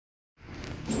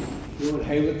You know what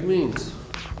Halak means?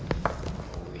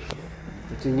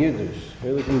 It's in Yiddish.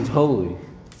 Halak means holy.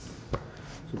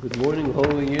 So good morning,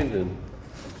 holy Yidden.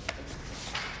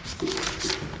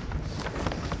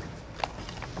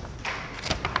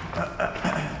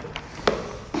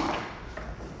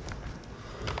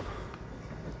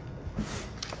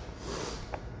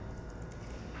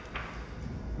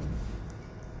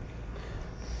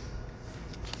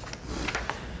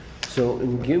 So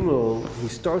in Gimel, he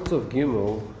starts off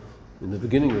Gimel, in the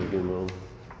beginning of Gimel,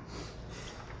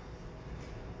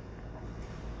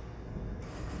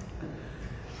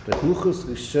 that Luchas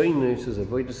Rishonos is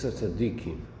avodas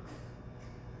tzadikim,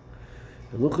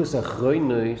 and Luchas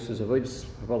Achronos is avodas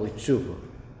Bali Tshuva.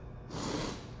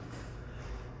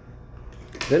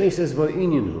 Then he says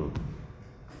Va'inyanhu,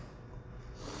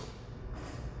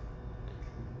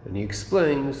 and he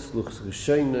explains Luchas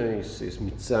Rishonos is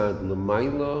mitzad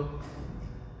l'mayla,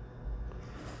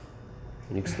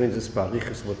 and he explains this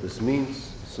parichas what this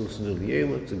means. Susan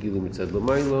Eliela, it's a gilu mitzad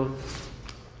l'mayla.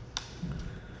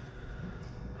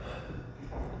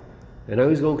 And now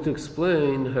he's going to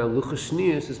explain how Luchas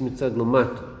Shnius is mitzad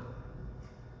l'mata.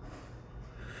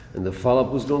 And the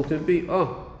follow-up was going to be,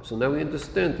 so now we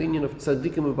understand the union of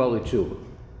tzaddikim and Bali Tshuva.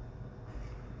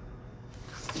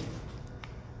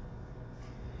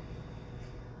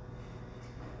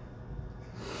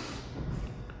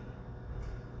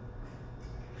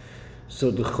 So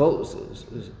the chols of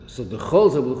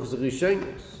Luchas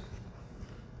Rishonos,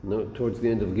 towards the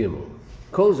end of Gimel,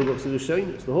 chols of Luchas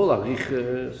Rishonos, the whole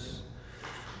arichas,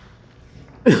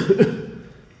 that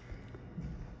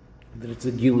it's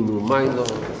a gilim l'mayla,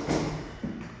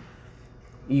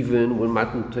 even when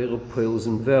Matan Torah pearls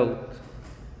in Welt,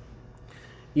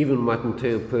 even when Matan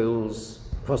Torah pearls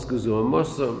Paschazu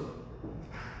Amasa,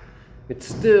 it's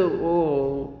still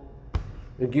all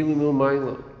a gilim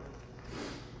l'mayla.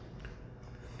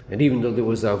 And even though there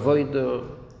was avoda,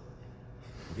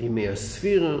 v'imei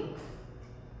asfira,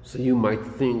 so you might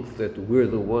think that we're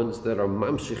the ones that are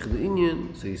mamshich the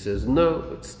inyan. So he says, no,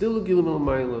 it's still a gilim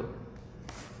l'mayla.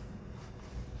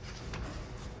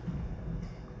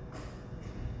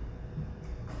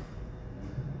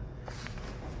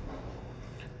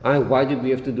 Why did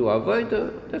we have to do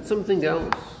avoda? That's something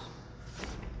else.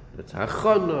 That's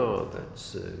hachana,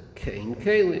 that's kein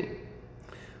keli.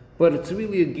 But it's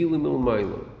really a gilim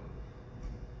l'mayla.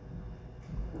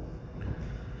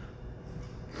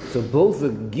 So both the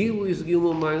gil is gil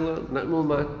l'mayla, not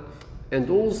milmat, and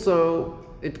also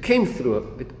it came through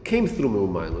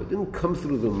milmayla. It didn't come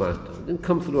through the mata. It didn't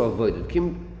come through avoid. It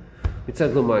came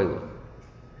mitzad l'mayla.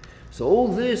 So all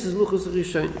this is Luchas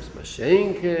Rishonos.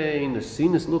 Mashenkein,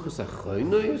 Asinas Luchas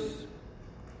Achronos.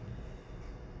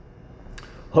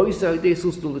 Hoisa idei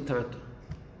sustu l'tata.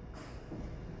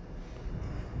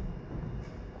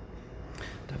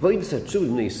 Avodas hatshuva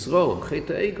b'nei Yisrael, chet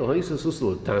ha'egel, hoisa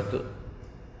sustu l'tata.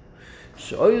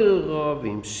 Shoira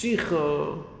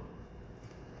v'imshicha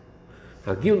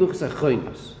hagil Luchas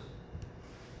Achronos.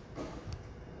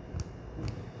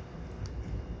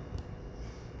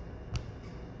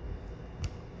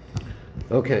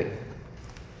 Okay.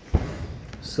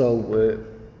 So,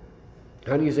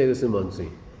 how do you say this in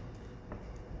Muncie?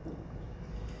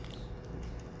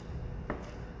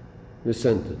 This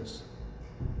sentence.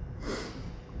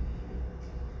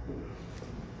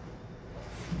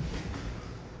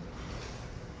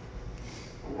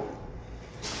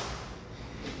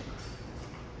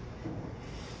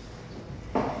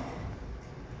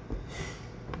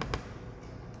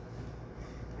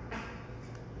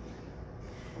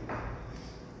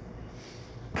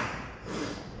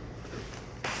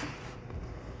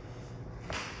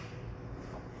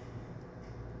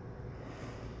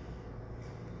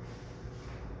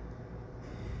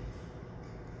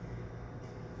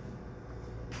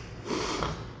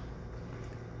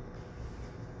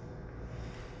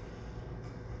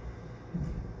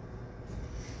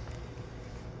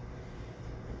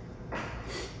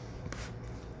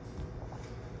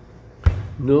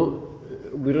 No,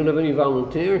 we don't have any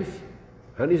volunteers.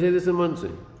 How do you say this in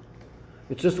Muncie?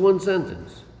 It's just one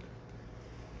sentence.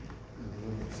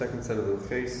 The second set of the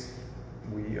face,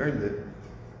 we earned it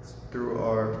through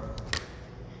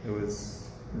it was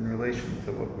in relation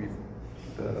to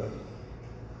the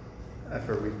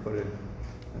effort we put in.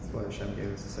 That's why Hashem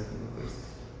gave us the second of the face.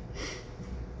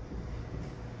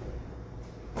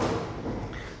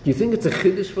 Do you think it's a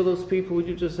chiddush for those people, what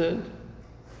you just said?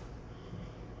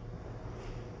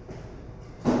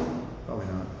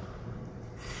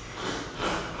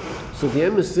 So the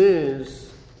emes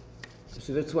is,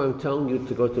 so that's why I'm telling you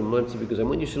to go to Muncie, because I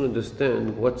want you to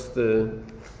understand what's the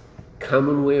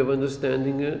common way of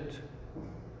understanding it,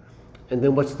 And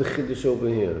then what's the chiddush over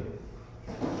here?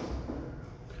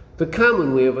 The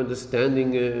common way of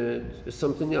understanding it is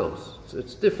something else.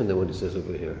 It's different than what he says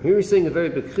over here. Here he's saying a very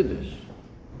big chiddush.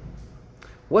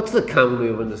 What's the common way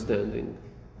of understanding?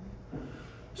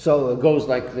 So it goes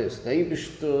like this. The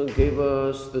Eibishter gave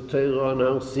us the Torah on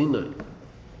Har-Sinai.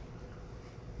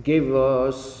 Gave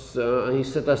us, and he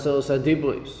set ourselves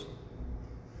adibros.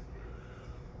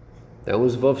 That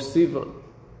was Vav Sivan.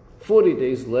 40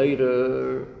 days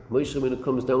later, Moshe Rabbeinu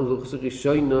comes down with the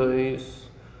Rishonos,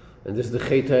 and this is the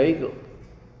Chet HaEgel.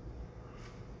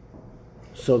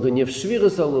 So then you have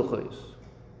Shviras HaLuchos,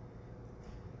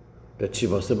 that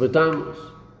Shivas HaBetamus.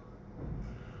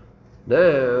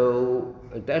 Now,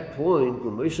 at that point,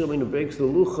 when Moshe Rabbeinu breaks the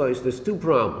Luchos, there's two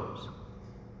problems.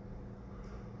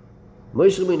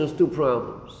 Moshe Rabbeinu has two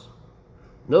problems.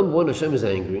 Number one, Hashem is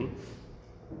angry.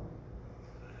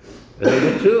 And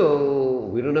number two,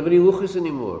 we don't have any luchos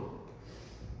anymore.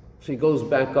 So he goes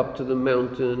back up to the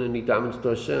mountain and he damens to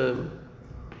Hashem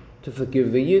to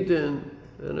forgive the Yidden.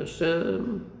 And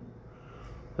Hashem,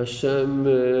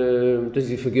 does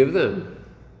he forgive them?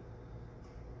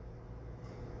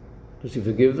 Does he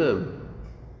forgive them?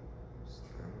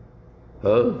 Huh?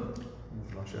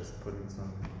 Moshe has to put in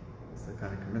some, has to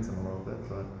kind of convince him a little bit,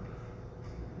 but...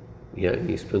 Yeah,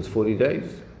 he spends 40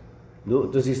 days. No,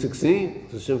 does he succeed?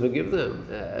 Does Hashem forgive them?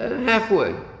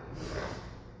 Halfway.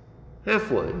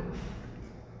 Halfway.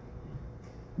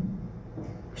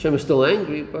 Hashem is still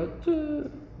angry, but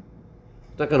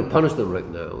it's not going to punish them right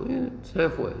now. Yeah, it's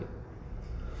halfway.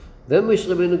 Then Moshe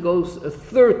Rabbeinu goes a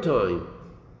third time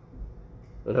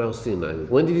on Har-Sinai.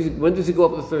 When does he go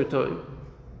up the third time?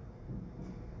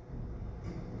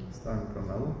 Starting from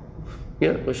Elul?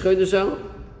 Yeah, Rosh Chodesh Elul.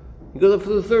 He goes up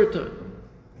for the third time.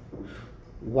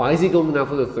 Why is he going now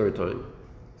for the third time?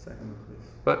 Second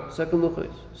Luchos. Right, second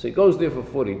Luchos. So he goes there for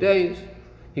 40 days.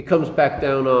 He comes back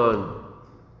down on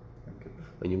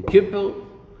Yom Kippur.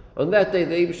 On that day,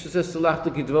 the Eibishter says,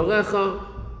 Salachta Kidvarecha.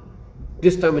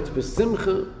 This time it's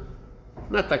B'Simcha.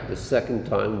 Not like the second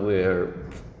time where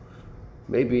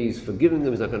maybe he's forgiving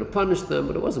them, he's not going to punish them,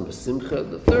 but it wasn't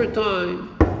B'Simcha. The third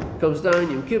time, comes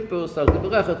down, Yom Kippur, Salachta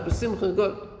Kidvarecha, it's B'Simcha,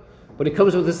 good. But he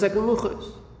comes with the second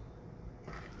Luchos.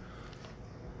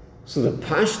 So the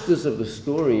pashtus of the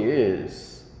story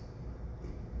is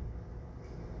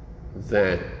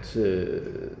that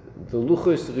the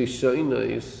Luchos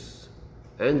Rishonos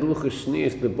and Luchos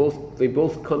Shniyos, they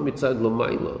both come mitzad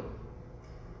L'mayla.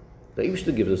 The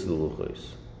Eibishter gives us the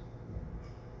Luchos.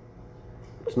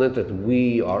 It's not that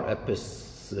we are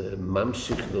epis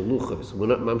mamshich the Luchos. We're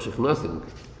not mamshich nothing.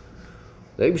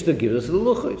 The Eibishter gives us the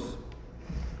Luchos.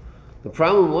 The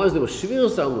problem was there was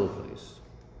shviras HaLuchos.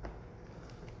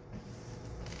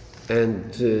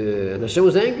 And Hashem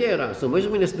was angry at us. So Moshe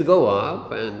Rabbeinu has to go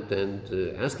up and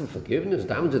ask him forgiveness,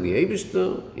 down to the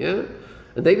Eibishter, yeah?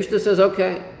 And the Eibishter says,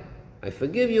 okay, I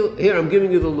forgive you. Here, I'm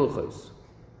giving you the Luchos.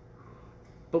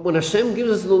 But when Hashem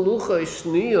gives us the Luchos,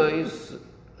 Shniyos,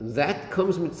 that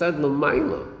comes mitzad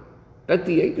L'mayla. That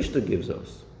the Eibishter gives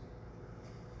us.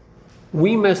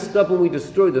 We messed up when we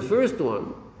destroyed the first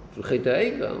one, through Chet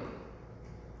HaEgel.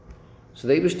 So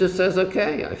the Eibishter says,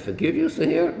 okay, I forgive you, so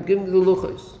here, I'm giving you the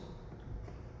Luchos.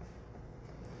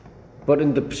 But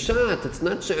in the Pshat, it's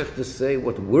not shaykh to say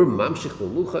what we're mamshich the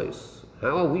Luchos.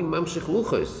 How are we mamshich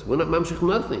Luchos? We're not mamshich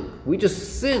nothing. We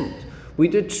just sinned. We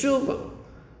did tshuva.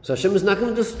 So Hashem is not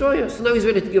going to destroy us. So now he's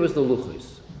ready to give us the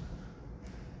Luchos.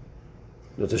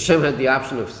 You know, Hashem had the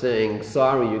option of saying,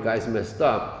 sorry, you guys messed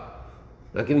up.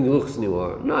 Not giving you Luchos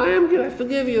anymore. No, I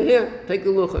forgive you. Here, take the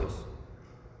Luchos.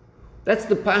 That's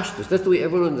the pashtus. That's the way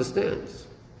everyone understands.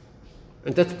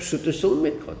 And that's pshuta shel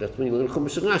mikra. That's when you learn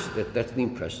Chumash Rashi. That's the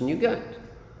impression you get.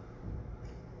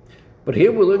 But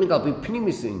here we're learning al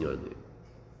b'pnimis inyanim.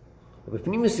 Al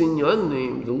b'pnimis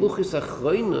inyanim, the luchos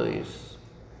achronos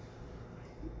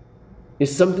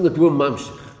is something that we're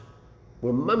mamshich.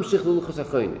 We're mamshich the luchos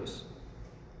achronos.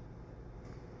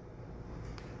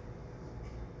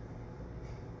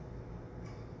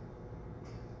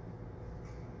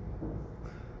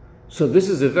 So this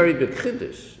is a very big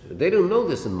chiddush. They don't know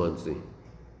this in Monsey.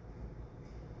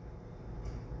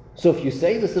 So if you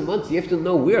say this in Monsey, you have to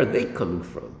know where are they coming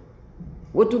from.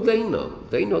 What do they know?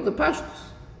 They know the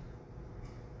pashtus.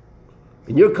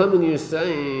 And you're coming and you're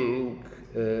saying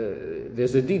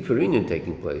there's a deeper union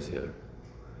taking place here.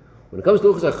 When it comes to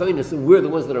Luchos HaChonos, we're the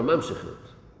ones that are mamshechot.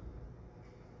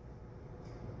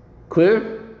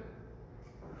 Clear?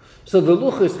 So the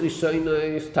Luchos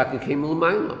Rishonos taka came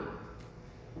l'mayla.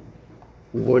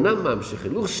 We were not mamshech.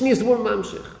 Luchos Shniyos were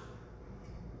mamshech.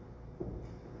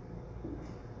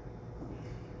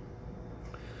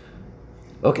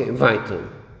 Okay, weiter.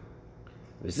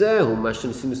 וזהו מה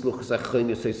שניסים לסלוחס אחרין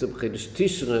יוסייסו בחידש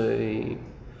תשרי,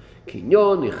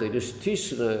 קניון יחידש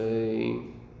תשרי.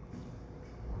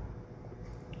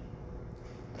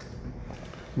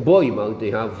 בוים על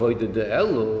ידי העבודה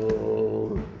דאלו,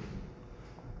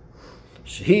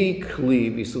 שהיא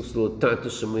כלי ויסוס לו תת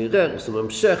השמרר,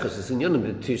 וממשך, אז זה עניין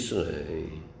בתשרי.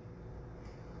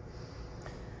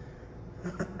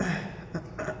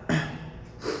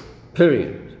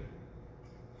 Period.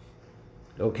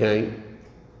 Okay.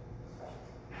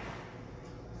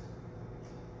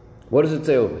 What does it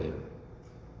say over here?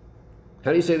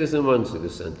 How do you say this in one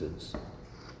this sentence?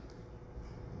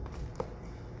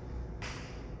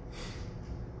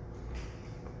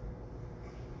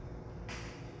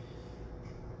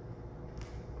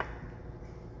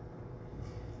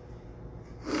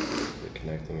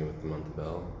 Connecting it with the month of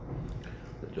El,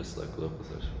 just like Lucas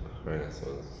Acharonis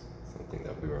was something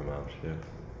that we were mamshir.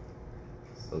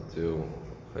 So too,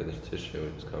 Chodesh Tishrei,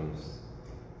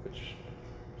 which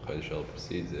Chodesh El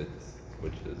precedes it,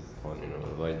 which is on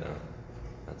Avodah,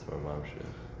 that's where mamshir.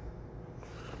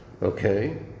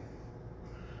 Okay.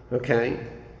 Okay.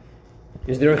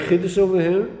 Is there a chiddush over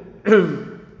here?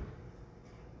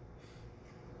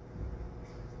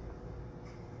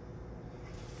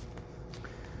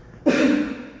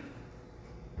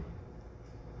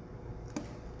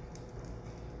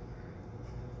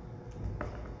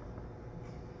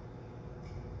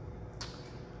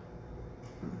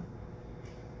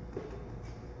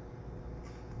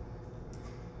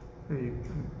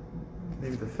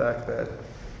 Maybe the fact that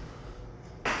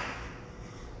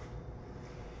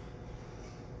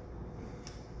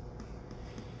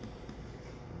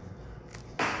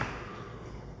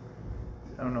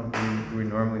I don't know, do we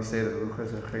normally say that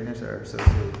Luchas and Chaynish are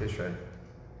associated with Tishrei?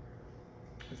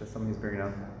 Is that something he's bringing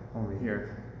up only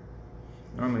here?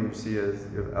 Normally you see as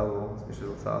you have Elul,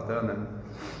 Yishul Salta, and then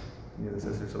you have the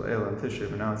sisters of El and Tishrei,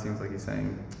 but now it seems like he's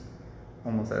saying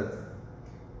almost that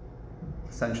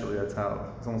essentially that's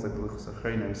how, it's almost like the Luchas and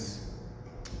Chaynish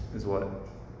is what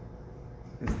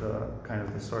is the kind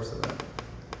of the source of that.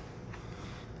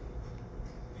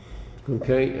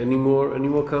 Okay, any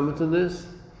more comments on this?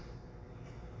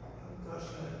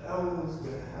 Elul is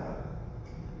going to have,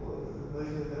 the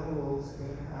Elul is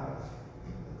going to have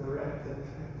direct and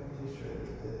Tishrei.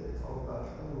 It's all about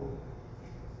Elul.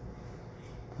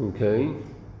 Okay.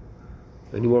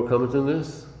 Any more comments on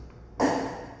this?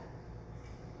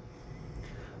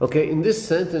 Okay, in this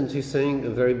sentence he's saying a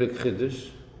very big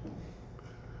chiddush.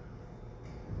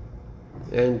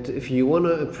 And if you want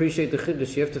to appreciate the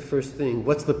chiddush, you have to first think,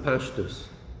 what's the pashtus?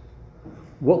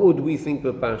 What would we think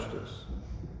the pashtus?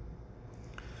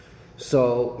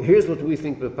 So here's what we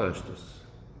think b'pashtus.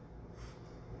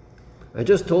 I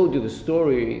just told you the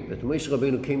story that Moshe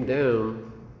Rabbeinu came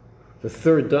down the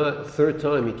third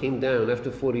time he came down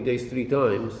after 40 days 3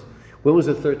 times. When was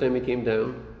the third time he came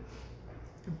down?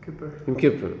 Yom Kippur. Yom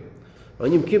Kippur.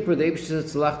 On Yom Kippur the Eibush said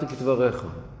Tzalachta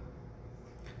Kitvarecha.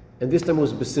 And this time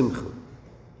was B'simcha.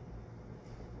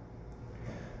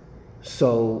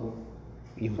 So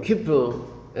Yom Kippur,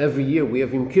 every year we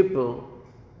have Yom Kippur,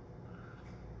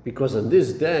 because on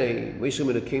this day, Moshe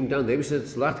Rabbeinu came down, the Eibush said,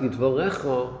 Tzalachta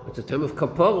Kitvarecha, it's a time of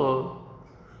Kapara,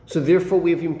 so therefore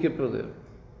we have Yom Kippur there.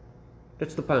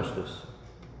 That's the pashtus.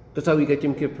 That's how we get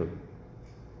Yom Kippur.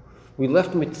 We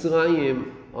left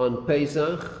Mitzrayim on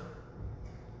Pesach,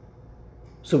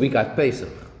 so we got Pesach.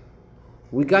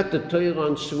 We got the Torah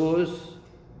on Shavuos,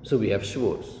 so we have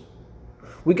Shavuos.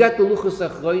 We got the Luchas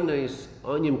Achronos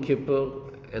on Yom Kippur,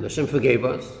 and Hashem forgave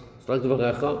us, Tzalachta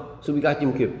Kitvarecha, so we got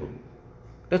Yom Kippur.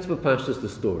 That's what Pashtus the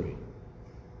story.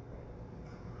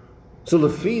 So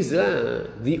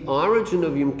Lefiza, the origin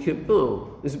of Yom Kippur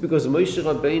is because Moshe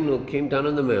Rabbeinu came down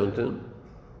on the mountain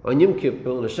on Yom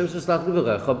Kippur, and Hashem says,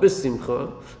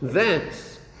 B'simcha.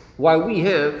 That's why we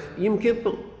have Yom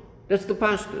Kippur. That's the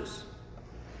Pashtus.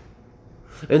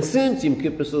 And since Yom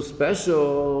Kippur is so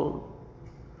special,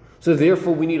 so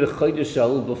therefore we need a Chodesh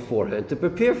Elul beforehand to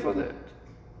prepare for that.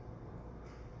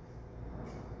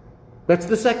 That's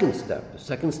the second step. The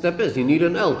second step is you need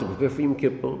an El to prepare for Yom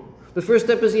Kippur. The first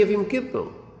step is you have Yom Kippur.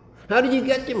 How did you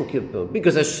get Yom Kippur?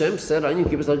 Because Hashem said on Yom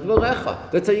Kippur,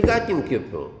 that's how you got Yom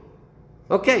Kippur.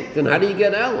 Okay, then how do you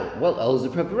get El? Well, El is the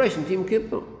preparation to Yom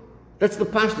Kippur. That's the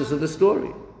pashtus of the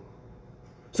story.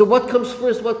 So what comes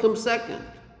first, what comes second?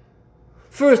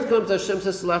 First comes Hashem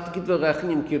says, Tzalachta Kitvarecha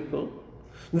Yom Kippur.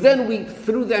 Then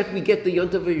through that we get the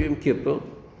Yontav of Yom Kippur.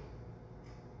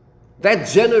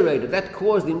 That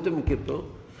caused the Yom Kippur,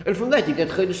 and from that you get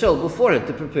Chodesh Elul beforehand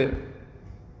to prepare.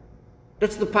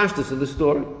 That's the pashtus of the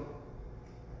story.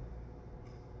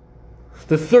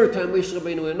 The third time Moshe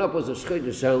Rabbeinu went up was a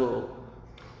Chodesh Elul.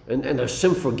 And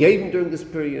Hashem forgave him during this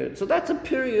period. So that's a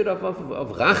period of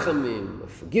rachamim,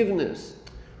 of forgiveness.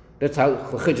 That's how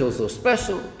Chagil is so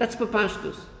special. That's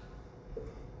Papashtus.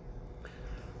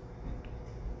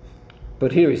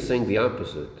 But here he's saying the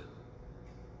opposite.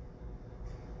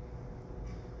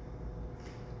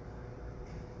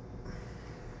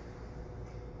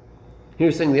 Here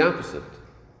he's saying the opposite.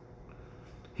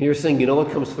 Here he's saying, you know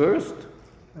what comes first?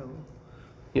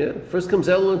 Yeah, first comes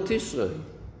Elul and Tishrei.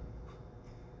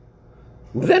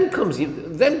 Then comes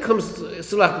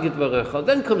Salach Gitvarecha.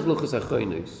 Then comes Luchas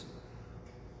HaChonos.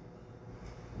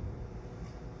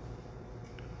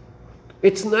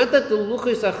 It's not that the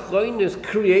Luchas HaChonos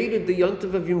created the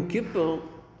Yontav of Yom Kippur.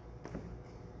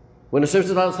 When Hashem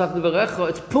says Salach Gitvarecha,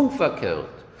 it's Punkt verkehrt.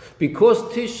 Because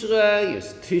Tishrei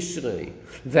is Tishrei.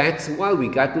 That's why we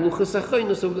got the Luchas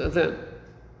HaChonos over then.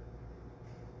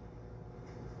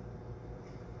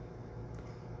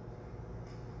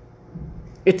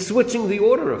 It's switching the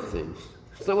order of things.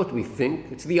 It's not what we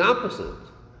think, it's the opposite.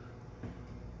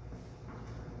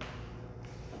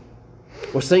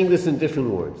 We're saying this in different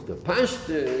words. The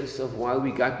pashtus of why we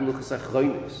got Luchas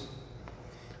HaChonos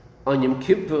on Yom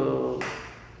Kippur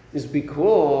is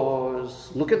because,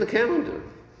 look at the calendar.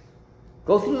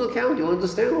 Go through the calendar, you'll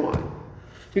understand why.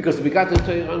 Because we got the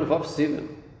Torah on Vav Sivan.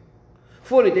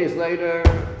 40 days later,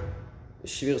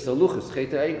 Shvir Saluchas,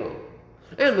 Chet Ego.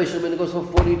 And Moshe Rabbeinu goes for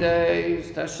 40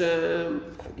 days to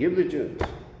Hashem, forgive the Jews.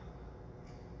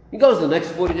 He goes the next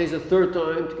 40 days a third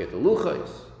time to get the Luchos,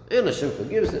 and Hashem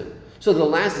forgives him. So the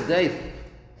last day,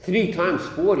 3 times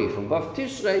 40 from Vav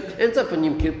Tishrei, ends up in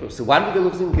Yom Kippur. So why did we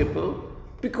get Luchos in Yom Kippur?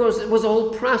 Because it was a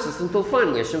whole process until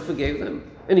finally Hashem forgave them,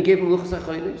 and He gave them Luchos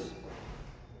HaChonos.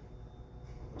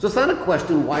 So it's not a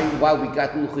question why we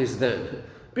got Luchos then.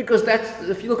 Because that's,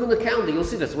 if you look on the calendar, you'll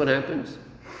see that's what happens.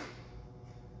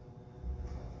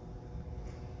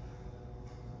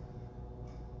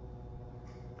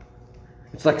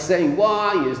 It's like saying,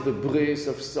 why is the bris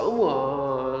of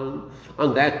someone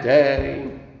on that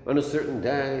day, on a certain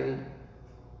day?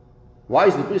 Why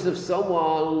is the bris of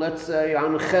someone, let's say,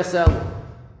 on Ches Elul?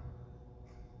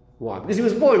 Why? Because he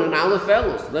was born on Aleph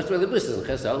Elul. So that's why the bris is on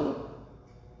Ches Elul.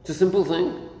 It's a simple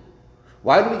thing.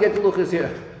 Why do we get the Luchos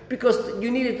here? Because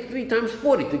you needed 3 times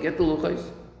 40 to get the Luchos.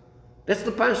 That's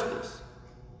the pashtus.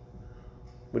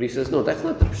 But he says, no, that's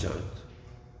not the pshat.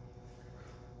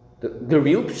 The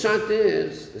real pshat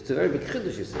is, it's a very big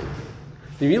chiddush you say.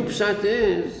 The real pshat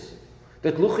is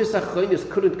that Luchas HaChonos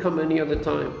couldn't come any other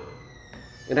time.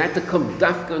 It had to come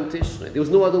dafka on Tishrei. There was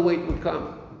no other way it would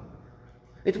come.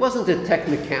 It wasn't a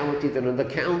technicality that on the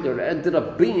calendar it ended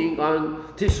up being on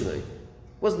Tishrei. It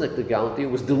wasn't a technicality, it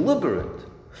was deliberate.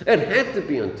 It had to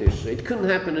be on Tishrei. It couldn't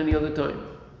happen any other time.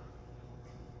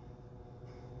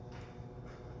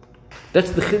 That's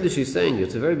the chiddush he's saying.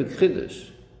 It's a very big chiddush.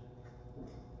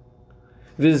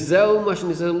 Not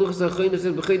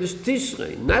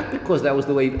because that was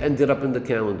the way it ended up in the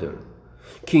calendar.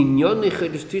 That's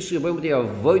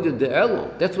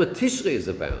what Tishrei is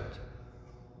about.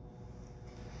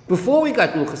 Before we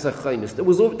got Luchas HaChonos,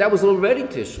 that was already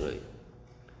Tishrei.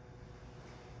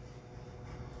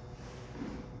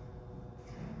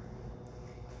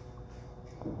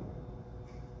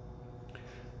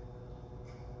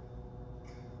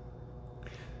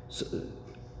 So,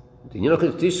 the Yonach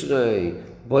of Tishrei,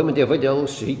 Bayom Hashemini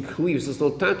Atzeret, he cleaves the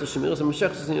Sultan to Shemiras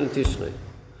HaMashachas in Tishrei.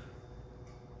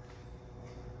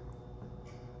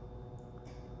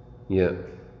 Yeah.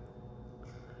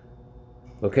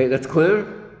 Okay, that's clear?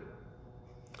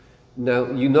 Now,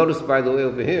 you notice, by the way,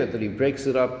 over here, that he breaks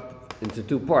it up into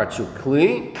 2 parts,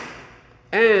 Shukli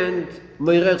and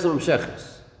Meirech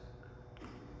HaMashachas.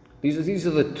 These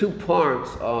are the 2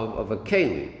 parts of a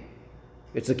keli.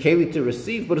 It's a keli to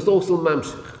receive, but it's also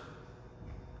mamshich.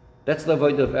 That's the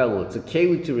avodah of Elul. It's a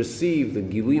keli to receive the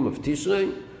giluyim of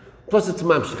Tishrei, plus it's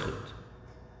mamshichet.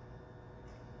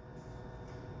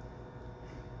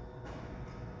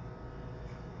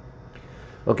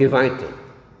 Okay, weiter.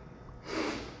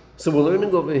 So we're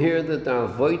learning over here that the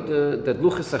avodah, that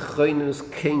Luchas HaChonos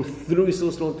came through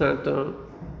Yisrael Tata,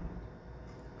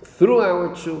 through our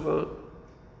tshuva,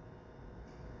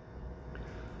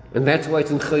 and that's why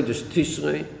it's in Chodesh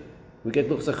Tishrei. We get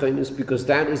Luchas HaChonos because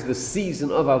that is the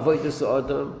season of Avodas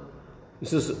Adam. It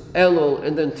says Elul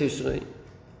and then Tishrei.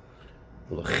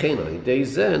 ולכן על ידי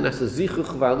זה נעשה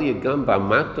זיכוך ועלייה גם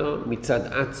במטה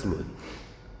מצד עצמן.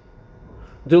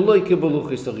 דלא יקבל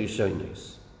לוחס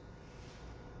הראשונס.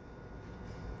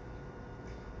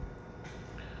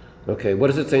 Okay, what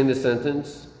does it say in this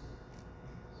sentence?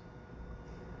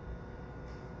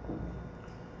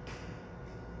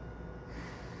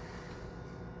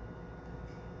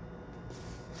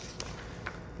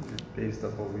 based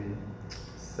off what we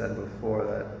said before,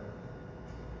 that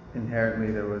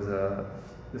inherently there was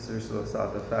this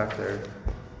Sata factor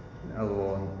in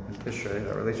Elul and Tishrei,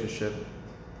 that relationship.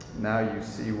 Now you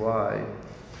see why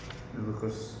the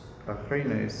Luchos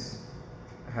Achreines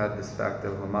had this factor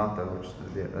of Lamata, which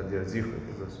is the idea of Zichur,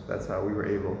 because that's how we were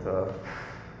able to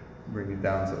bring it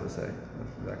down, so to say.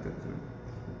 The fact that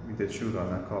we did shoot on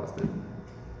that caused it.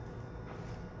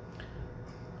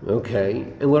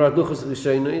 Okay, and what are Luchos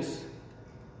Rishonos?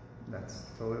 That's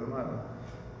totally Lamata,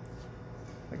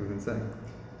 like we've been saying.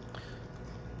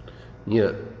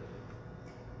 Yeah.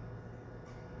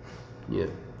 Yeah.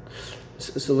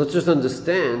 So let's just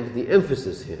understand the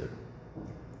emphasis here.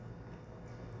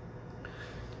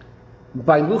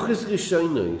 By Luchos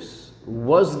Rishonos,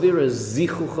 was there a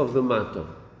zichuch of the matter?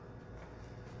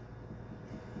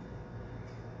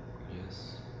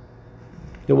 Yes.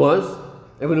 There was?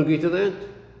 Everyone agree to that?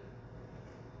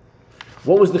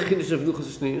 What was the chiddush of Luchos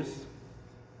Rishonos?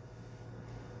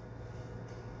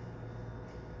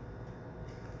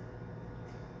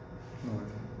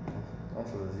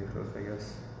 Also the Zichus, I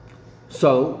guess.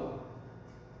 So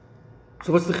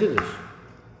what's the chiddush?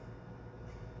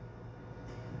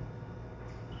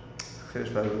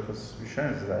 Chiddush by Luchos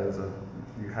Rishonos is that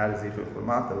you had a Zichus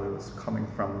Lamata, but it was coming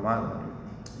from the Mila.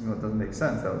 You know, it doesn't make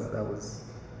sense. That was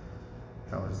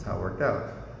just how it worked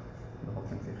out. The whole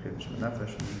thing's a Chiddush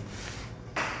Menefesh.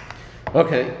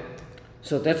 Okay,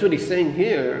 so that's what he's saying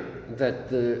here, that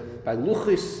by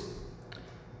Luchos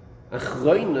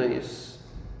Achronos,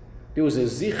 there was a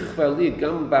zichach v'ali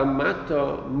gam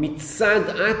b'mata mitzad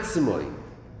atzmoi.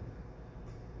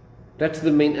 That's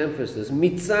the main emphasis.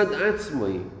 Mitzad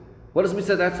atzmoi. What does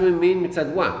mitzad atzmoi mean?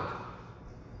 Mitzad what?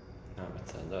 No,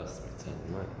 mitzad us, mitzad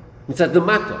the mind. Mitzad the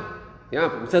mata. Yeah,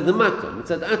 mitzad the mata.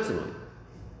 Mitzad atzmoi.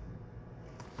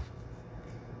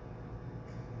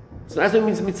 So atzmoi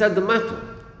means mitzad the mata.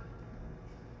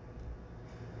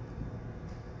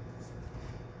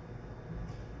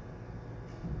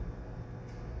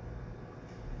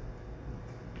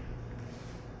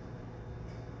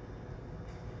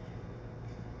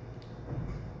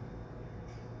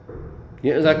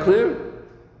 Yeah, is that clear?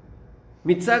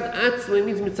 Mitzad atzmai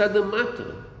means mitzad the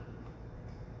matter.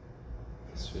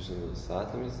 Zwischen der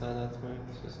Sata mitzad atzmai,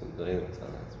 zwischen der Rede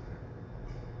mitzad atzmai.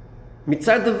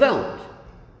 Mitzad the Welt.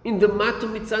 In the matter,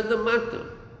 mitzad the matter.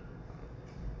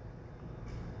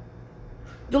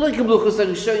 The like of Luchos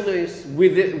Rishonos,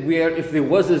 where if there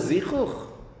was a zichuch,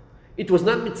 it was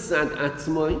not mitzad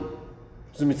atzmai,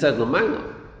 it was mitzad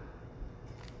l'mayla.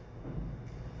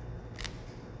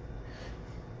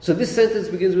 So this sentence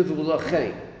begins with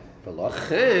v'lachein.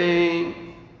 V'lachein.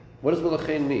 What does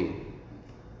v'lachein mean?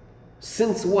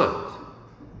 Since what?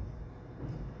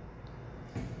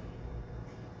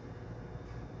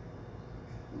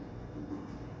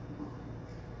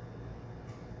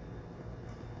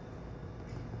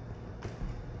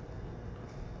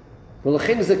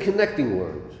 V'lachein is a connecting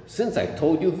word. Since I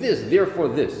told you this, therefore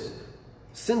this.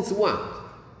 Since what?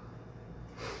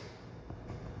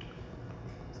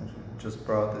 Just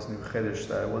brought this new chiddush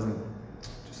that it wasn't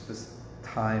just this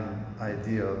time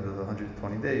idea of the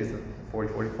 120 days, the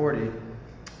 40, 40, 40.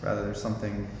 Rather, there's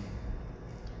something,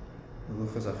 the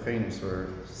Luchos Achrenos were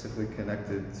specifically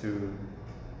connected to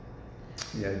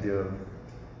the idea of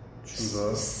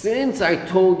tshuva. Since I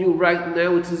told you right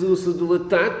now it's Zusa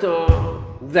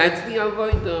Dulatata, that's the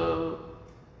Avodah.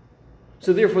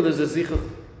 So therefore there's a zichach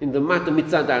in the Mata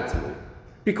Mitzad Atzmai,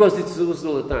 because it's Zusa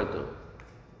Dulatata.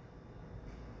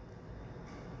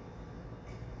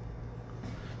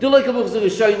 The like of the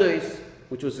Rishonos,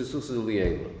 which was the Susa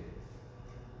Liela.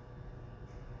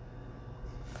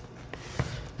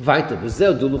 Weiter,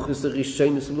 v'zeh du Luchos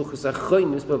Rishonos, Luchos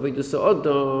Achronos, b'avodas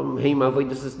ha'adam, heim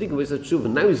avodas ha'sdik, v'es ha'tshuva.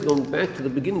 Now he's going back to the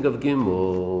beginning of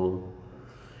Gimel.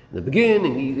 In the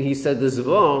beginning, he said the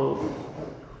Zvah,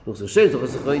 Luchos Rishonos,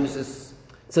 Luchos Achronos is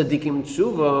tzadikim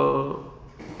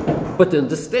tshuva. But to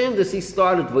understand this, he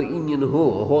started v'inyan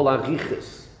hu, a whole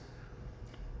arichas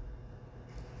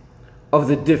of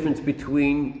the difference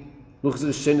between Luchos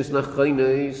Rishonos and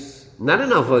Achronos, not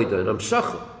in Avodah, in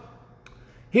Amshacha.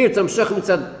 Here it's Amshacha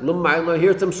mitzad l'mayla,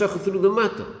 here it's Amshacha through the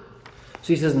Mata.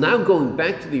 So he says, now going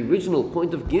back to the original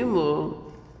point of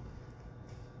Gimel,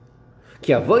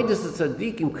 ki avodas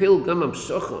tzadikim kel gam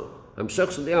Amshacha,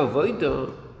 Amshacha shel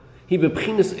Avodah, he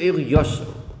bebchinas eir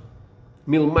yosher,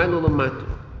 milmayla l'mata.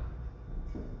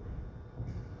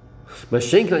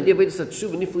 Mashen kan idea avodas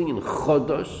hatshuva niflin in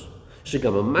chodosh,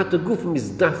 שגם המטה גוף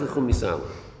מזדחך ומסעלה.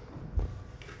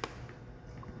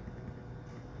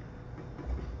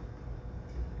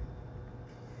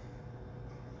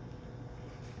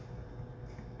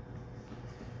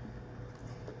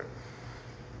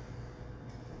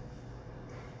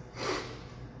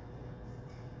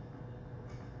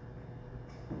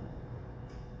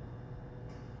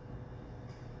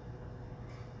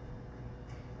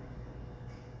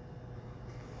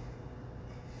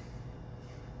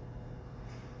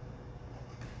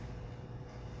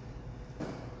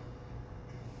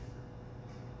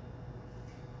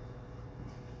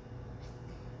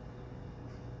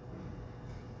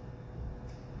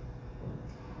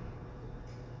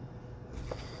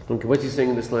 Okay, what's he saying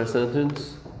in this last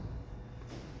sentence?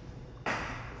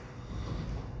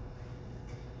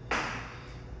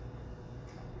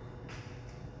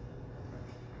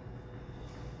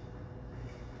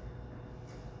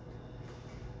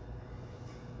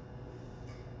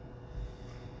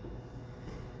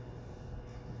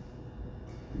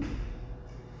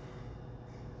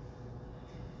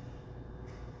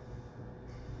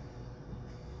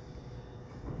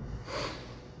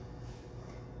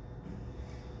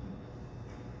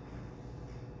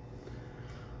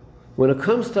 When it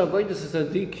comes to Avodas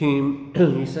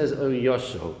Tzadikim, he says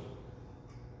Yosho.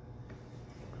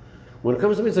 When it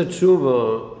comes to Mitzvah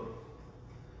Tshuva,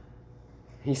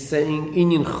 he's saying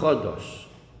Inyan Chodosh.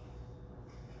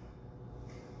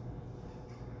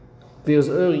 There's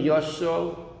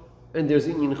Yosho and there's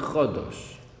Inyan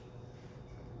Chodosh.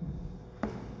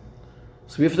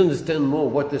 So we have to understand more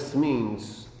what this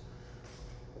means.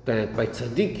 That by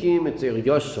Tzadikim it's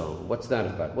Yosho. What's that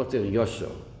about? What's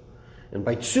Yosho? And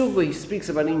by Tshuva, he speaks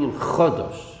about Inyan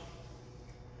Chodosh.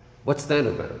 What's that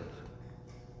about?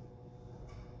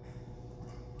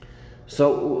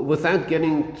 So, without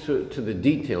getting to the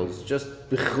details, just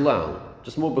bichlal,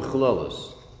 just more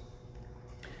bichlalos.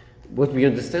 What we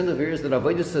understand over here is that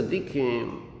Avodas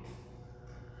Tzadikim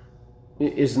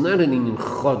is not an Inyan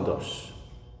Chodosh.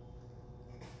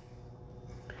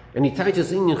 And he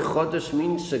touches Inyan Chodosh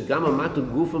means Shegam Amatu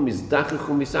Gufam Mizdachich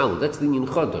U'Misal. That's the Inyan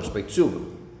Chodosh by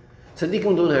Tshuva.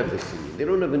 Tzadikim don't have this inyan. They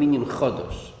don't have an inyan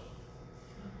chodosh.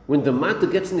 When the matter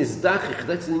gets in his dachich,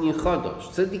 that's an inyan chodosh.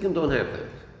 Tzadikim don't have that.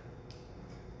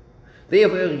 They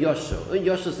have yosho.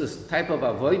 Yosho is this type of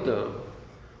avodah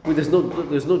where there's no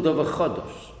davar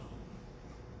chodosh.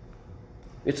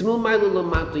 It's milmayla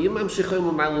lamata. Yimam shechay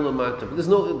milmayla lamata. But there's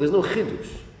no chidush.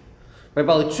 By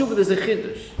Baalei Tshuva there's a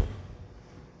chidush.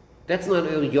 That's not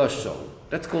yosho.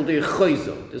 That's called a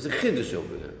choizo. There's a chidush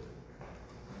over there.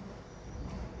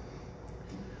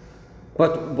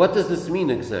 But what does this mean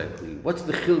exactly? What's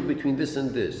the chil between this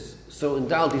and this? So in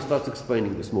Dal he starts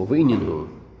explaining this more.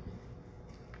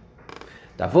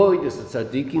 Davoid is a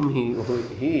tzadikim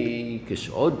he kish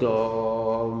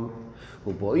odom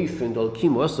hu boifen dol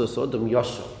kim osos odom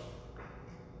yosho.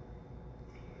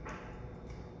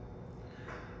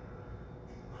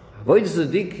 Davoid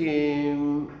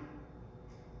tzadikim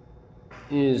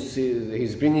is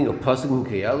he's bringing a pasuk in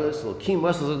Keyalis or kim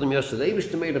osos odom yosho. They wish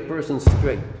to make a person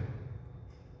straight.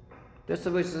 That's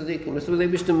the way tzadikim. That's the way they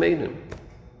wish to make him.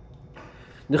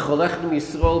 Necholechtem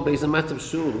Yisrael beis amatzav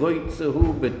shul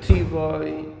roitzehu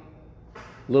betivoi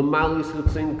lomalis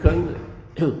chutzein koine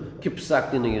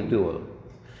kipsak din yedua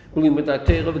b'lim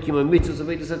b'datera v'kim hamitzvos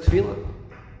avodas hatefila.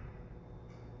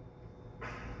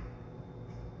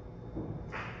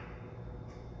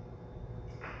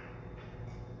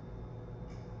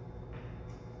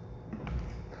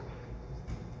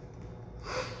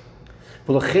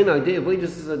 ולכן על ידי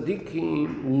avodas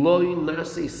tzadikim lo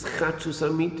nase ischatshus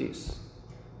amitis.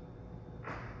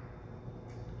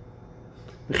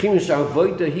 וכי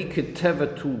שהavodah היא כטבע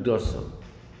תולדוסם.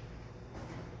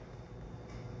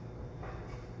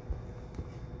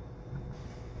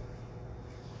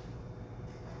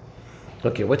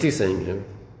 Okay, what's he saying here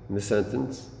in the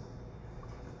sentence?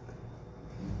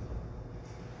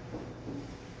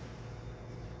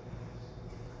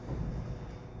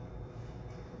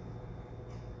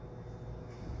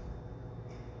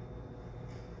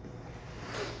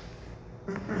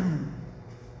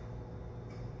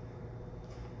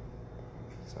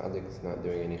 Tzaddik is not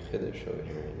doing any chiddush over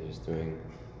here. He's doing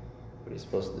what he's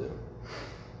supposed to do.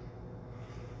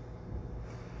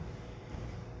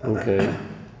 Okay.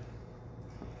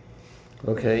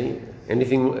 Okay.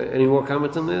 Any more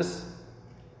comments on this?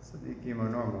 Tzadikim are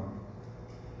normal.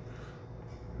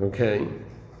 Okay.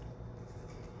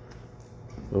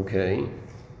 Okay.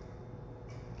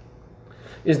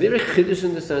 Is there a chiddush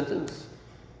in the sentence?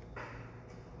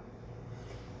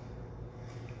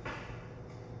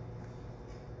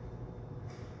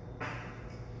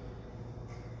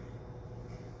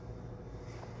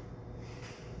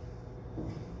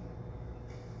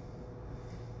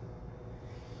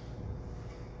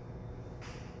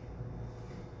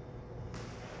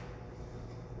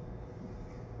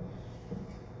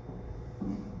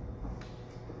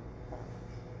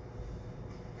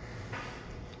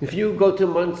 If you go to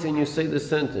Muncie and you say the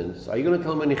sentence, are you going to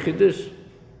tell him any chiddush?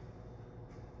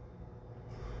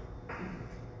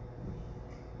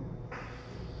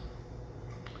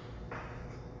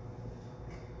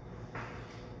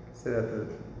 Say that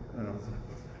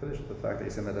finish the fact that you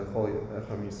said that the Chol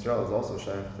Yisrael is also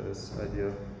shaykh to this idea.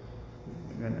 You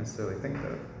don't necessarily think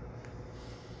that.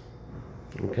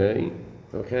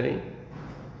 Okay.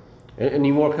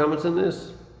 Any more comments on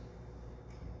this?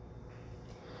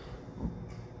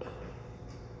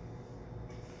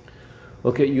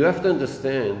 Okay, you have to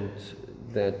understand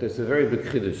that there's a very big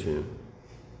chiddush here.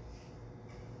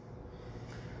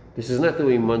 This is not the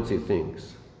way Muncie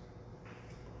thinks.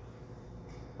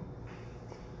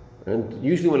 And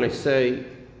usually when I say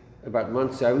about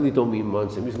Muncie, I really don't mean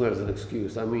Muncie. I'm using that as an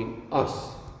excuse. I mean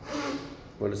us.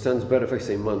 Well, it sounds better if I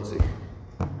say Muncie.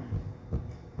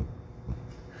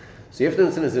 So you have to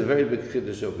understand there's a very big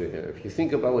chiddush over here. If you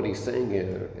think about what he's saying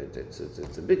here, it's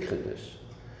a big chiddush.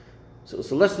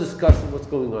 So let's discuss what's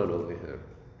going on over here.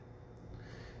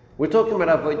 We're talking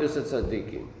about avodas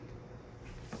tzadikim.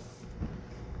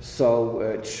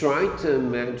 So try to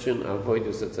imagine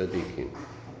avodas tzadikim.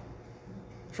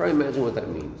 Try to imagine what that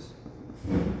means.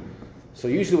 So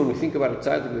usually when we think about a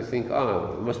tzaddik, we think,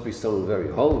 it must be someone very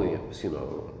holy,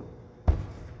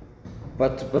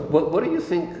 But what do you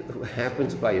think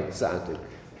happens by a tzaddik?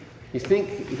 You think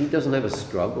he doesn't have a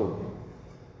struggle?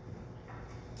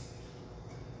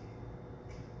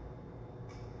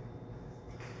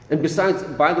 And besides,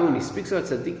 by the way, when he speaks about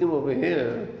tzaddikim over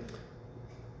here,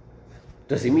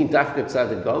 does he mean dafka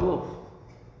tzaddik gamor?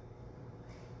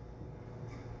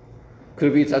 Could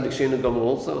it be a tzaddik sheina gamor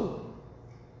also?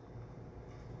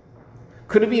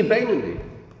 Could it be a beinoni?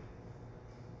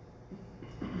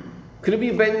 Could it be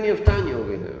a beinoni of Tanya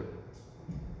over here?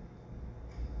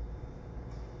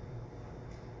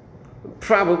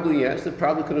 Probably yes. It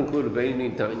probably could include a beinoni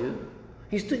in Tanya.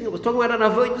 He's talking about an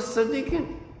avodas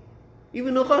tzaddikim.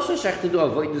 Even a Rosh Hashanah to do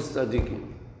avodas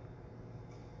tzaddikim.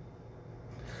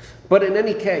 But in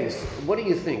any case, what do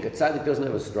you think? A tzaddik doesn't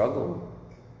have a struggle?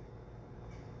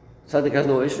 A tzaddik has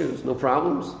no issues, no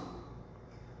problems?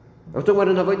 I'm talking about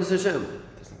an avodas Hashem.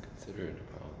 Doesn't consider it a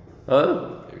problem.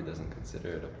 Huh? Maybe doesn't consider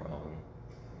it a problem.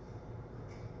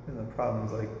 And the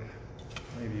problem's like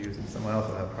maybe using someone else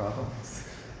will have problems.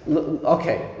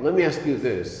 Okay, let me ask you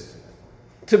this.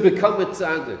 To become a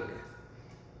tzaddik,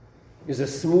 is a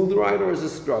smooth ride or is a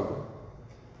struggle?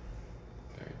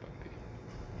 Very bumpy.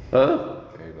 Huh?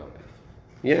 Very bumpy.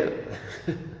 Yeah.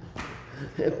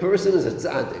 A person is a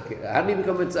tzaddik. How do you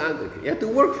become a tzaddik? You have to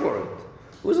work for it.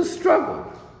 It was a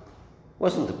struggle. It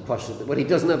wasn't a pasha, but he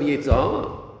doesn't have Yetzer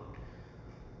Hara.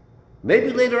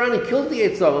 Maybe later on he killed the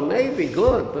Yetzer Hara, maybe,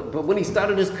 good. But when he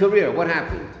started his career, what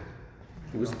happened?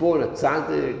 He was born a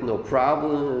tzaddik, no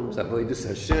problems, avodas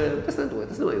Hashem. That's not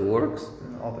the way it works.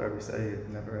 All the Rebbe said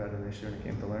he never had an issue when it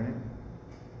came to learning.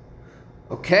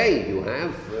 Okay, you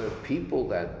have people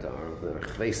that are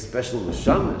very special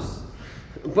neshamas.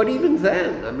 But even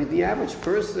then, the average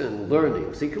person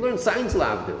learning, so you can learn science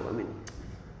lavdil.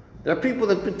 There are people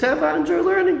that b'teva enjoy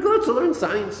learning, good, so learn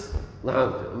science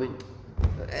lavdil.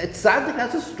 A tzaddik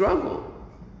has a struggle.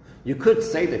 You could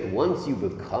say that once you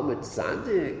become a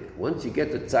tzaddik, once you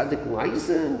get the tzaddik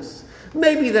license,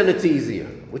 maybe then it's easier,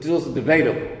 which is also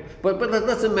debatable. But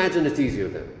let's imagine it's easier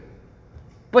then.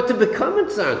 But to become a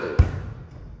tzaddik,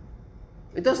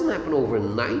 it doesn't happen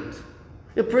overnight.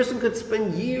 A person could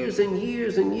spend years and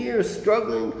years and years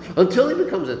struggling until he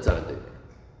becomes a tzaddik.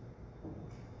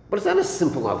 But it's not a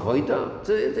simple avodah.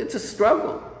 It's a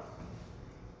struggle.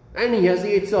 And he has the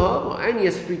Yetzer Hara, and he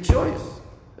has free choice.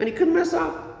 And he could mess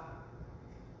up.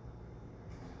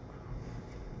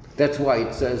 That's why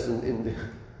it says in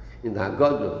the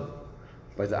Haggadah,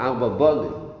 by the Arba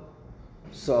Banim.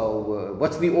 So,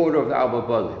 what's the order of the Arba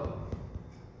Banim?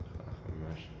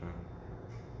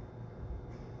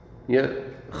 Yeah,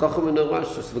 Chacham and the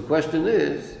Rasha. So the question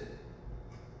is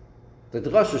that the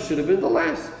Rasha should have been the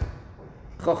last.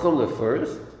 Chacham the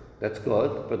first, that's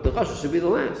good, but the Rasha should be the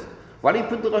last. Why do you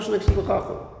put the Rasha next to the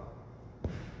Chacham?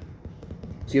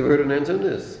 So you ever heard an answer on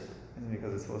this? And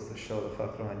because it's supposed to show the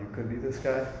Chacham, you could be this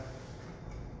guy.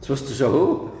 It's supposed to show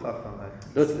who? The Chacham.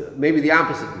 No, maybe the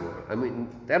opposite more.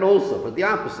 That also, but the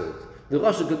opposite. The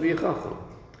Rasha could be a Chacham.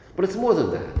 But it's more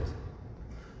than that.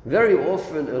 Very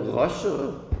often a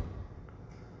Rasha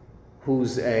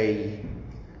who's a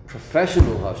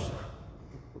professional Rasha.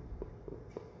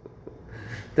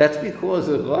 That's because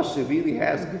a Rasha really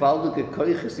has gewaldige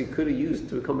koiches he could have used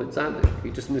to become a tzaddik.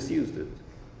 He just misused it.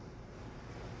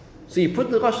 So you put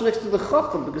the Rasha next to the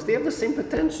Chacham because they have the same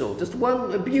potential. Just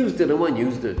one abused it and one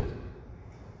used it.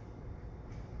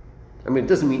 It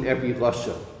doesn't mean every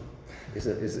Rasha has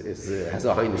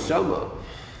a high neshama.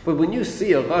 But when you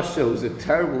see a Rasha who's a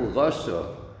terrible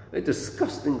Rasha, a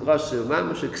disgusting Rasha,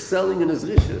 mamash excelling in his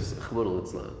riches,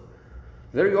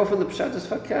 very often the pshat is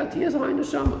fakat, he has a high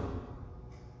neshama.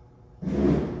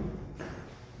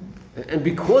 And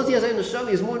because he has a neshama,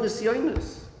 he has more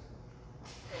nisyonos.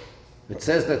 It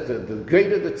says that the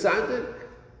greater the tzaddik,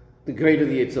 the greater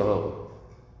the Yetzer Hara.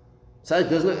 Tzaddik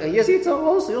doesn't, yes, it's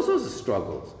also, he also has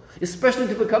struggles, especially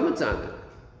to become a tzaddik.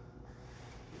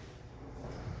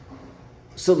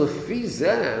 So the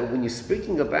fizeh, when you're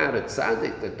speaking about a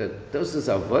tzaddik that does this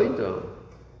avodah,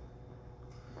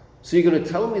 so you're going to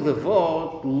tell me the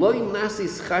word, loy nasi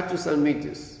schachus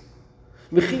amitis.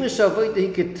 Mechimish avodah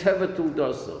hi keteva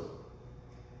tuldasam.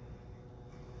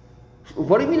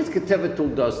 What do you mean it's keteva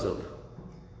tuldasam?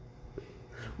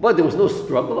 What, there was no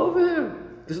struggle over here?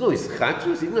 There's no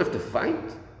ischachus? He didn't have to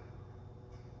fight?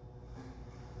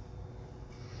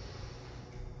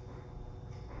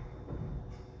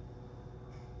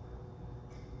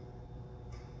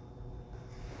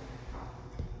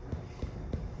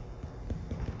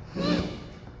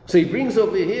 So he brings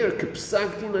over here,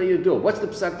 Kipsak Dina Yadua. What's the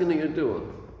Psak Dina Yadua?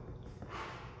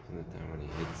 From the time when he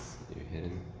hits, you hit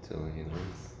him till he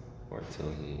learns, or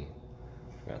till he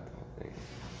forgot the whole thing.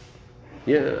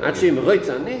 Yeah, actually,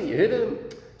 you hit him.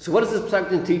 So what does this Psak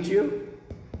Dina teach you?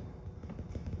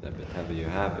 That whatever you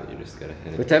have it, you just gotta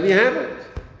hit it. Whatever you have it,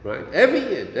 right? Every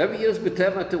year is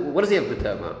B'teva. What does he have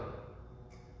B'teva?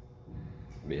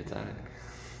 Be a tzaddik.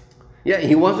 Yeah,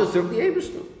 he wants to serve the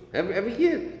Eibishter. Every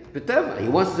year. B'teva, he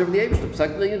wants to serve the Eibishter.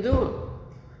 Psak Dina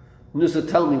Yadua. So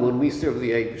tell me when we serve the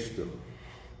Eibishter.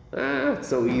 It's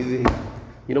so easy.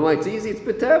 You know why it's easy? It's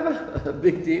B'teva.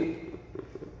 Big deal.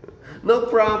 No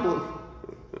problem.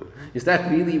 Is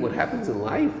that really what happens in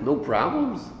life? No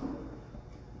problems?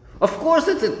 Of course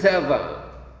it's a teva.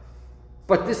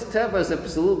 But this teva is a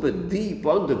little bit deep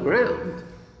underground.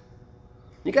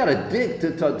 You gotta dig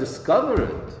to discover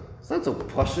it. It's not so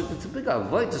pashut, it's a big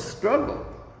avoid, it's a struggle.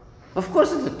 Of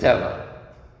course it's a teva.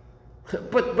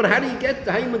 But how do you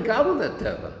megawa that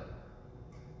teva?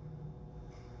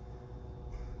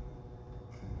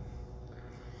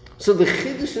 So the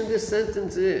chiddush in this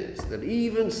sentence is that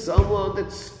even someone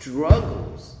that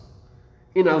struggles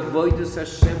in avodas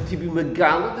Hashem to be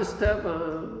megala this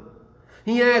teva,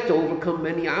 he had to overcome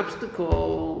many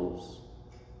obstacles.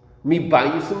 Mi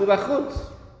bayis u'mibachutz.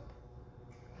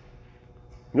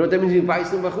 You know what that means? Mi bayis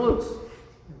u'mibachutz.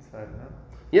 Inside, no?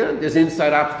 Yeah, there's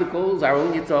inside obstacles, our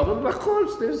own yitzhak, but of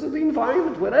course there's the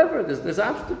environment, whatever, there's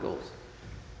obstacles.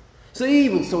 So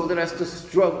even someone that has to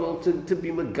struggle to be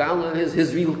megala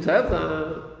his real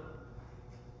teva,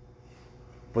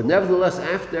 but nevertheless,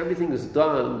 after everything is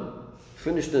done,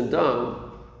 finished and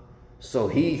done, so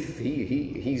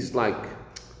he's like,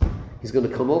 he's going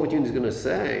to come over to you and he's going to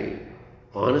say,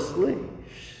 honestly,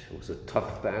 it was a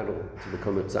tough battle to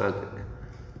become a tzaddik.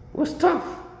 It was tough.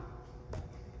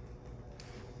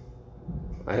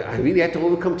 I really had to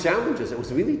overcome challenges. It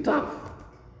was really tough.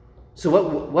 So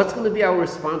what's going to be our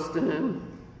response to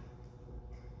him?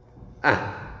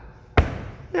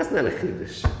 That's not a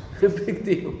chiddush. A big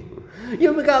deal.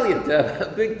 You're megaliyat,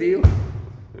 a big deal.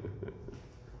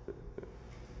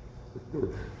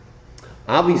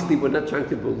 Obviously, we're not trying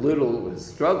to belittle his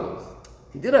struggles.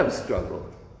 He did have a struggle.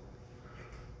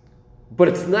 But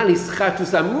it's not his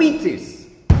chachus amitis.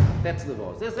 That's the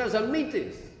voice. That's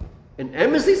amitis. And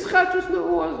emes his chachus? No,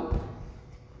 it wasn't.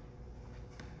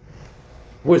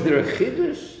 Was there a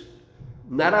chiddush?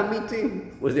 Not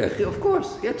amiti? Was there a chiddush? Of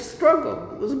course, he had to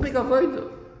struggle. It was a big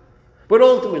avodah. But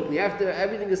ultimately, after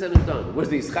everything is said and done, was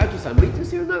there ischachus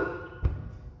amitis here? No.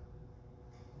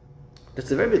 That's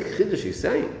a very big chiddush he's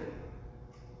saying.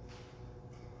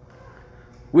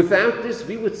 Without this,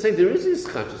 we would say there is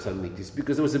ischachus amitis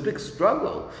because there was a big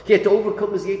struggle. He had to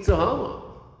overcome his yetzer hara.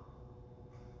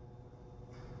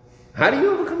 How do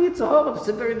you overcome yetzer hara? It's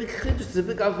a very big chiddush. It's a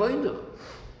big avodah.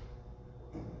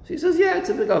 So he says, yeah, it's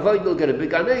a big avodah, you'll get a big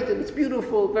anait, and it's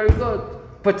beautiful, very good.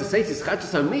 But to say it's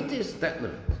chachas amitis, that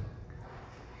night.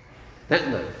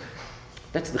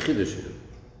 That's the chiddush here.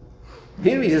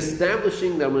 Here he's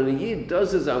establishing that when a yid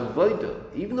does his avodah,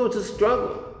 even though it's a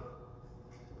struggle,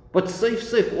 but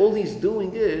safe, all he's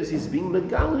doing is he's being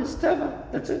megal his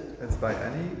teva. That's it. That's by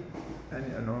any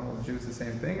a normal Jew's the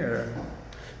same thing, or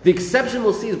the exception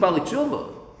we'll see is Bali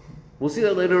Tshuva. We'll see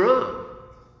that later on.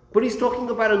 But he's talking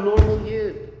about a normal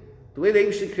yid. The way they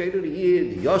usually created a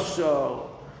yid, Yasha,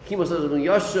 Kimas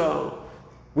Yasha,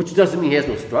 which doesn't mean he has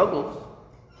no struggles.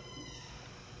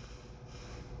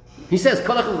 He says,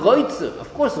 Kolach Roitze,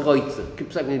 of course Roitze,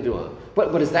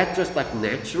 but is that just like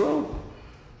natural?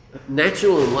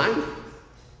 Natural in life?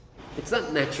 It's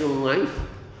not natural in life.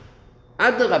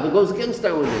 Adarab, it goes against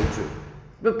our nature.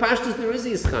 But Pashtus, there is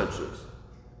these chachos.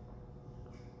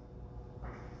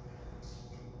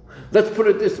 Let's put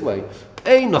it this way.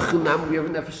 We have a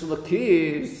nefesh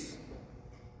l'kis.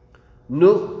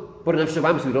 No, but a nefesh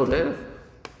l'kis we don't have.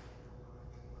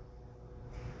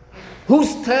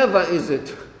 Whose teva is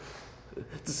it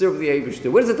to serve the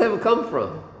Eibishter? Where does the teva come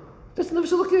from? That's the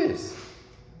Nefesh Elokis.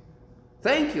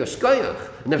 Thank you,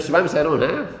 Shkoyach. Nefesh Habayis I don't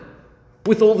have.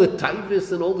 With all the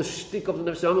taivus and all the shtick of the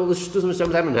Nefesh Habayis, all the shtus of the Nefesh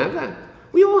Habayis, I don't have that.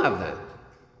 We all have that.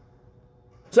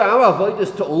 So our avoid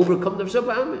is to overcome the Nefesh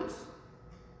Habayis.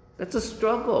 That's a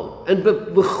struggle. And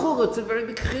b'chur, it's a very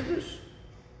big chiddush.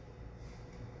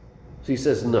 So he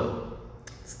says, no.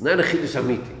 It's not a chiddush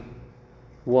amiti.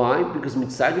 Why? Because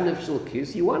mitzad Nefesh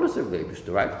Elokis, you want to serve the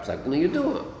Eibishter, right? P'sakdina you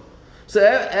do. So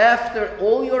after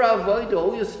all your avoid,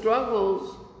 all your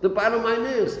struggles, the bottom line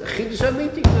is a chiddush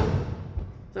amiti. No,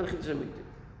 it's not a chiddush amiti.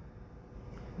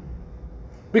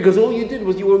 Because all you did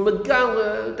was you were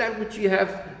megala, that which you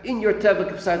have in your teva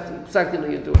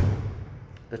p'sakdina you do.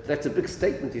 That's a big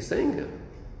statement he's saying here.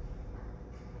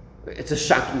 It's a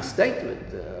shocking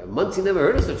statement. Muncie never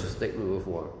heard of such a statement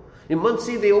before. In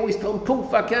Muncie, they always tell him, pum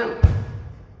fakel.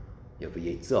 You have a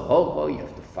Yetzer Hara, you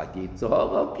have to fight Yetzer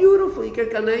Hara. Beautiful, you get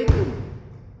Gan Eden.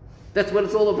 That's what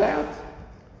it's all about.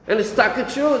 And it's taka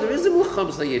true, there is a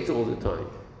Mulcham Yetzer all the time.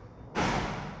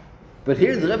 But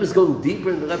here the Rebbe is going deeper,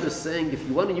 and the Rebbe is saying, if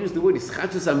you want to use the word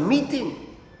Ischachus Amitim,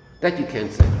 that you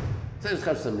can't say. It's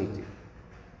not Ischachus Amitim.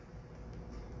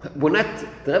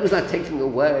 The Rebbe is not taking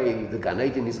away the Gan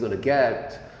Eden he's going to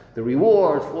get, the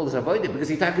reward for all this avodah, because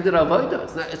he taka did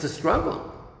avodah. It's a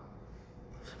struggle.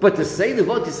 But to say the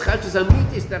word Ischachus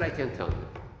Amitis, that I can't tell you.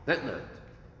 That not.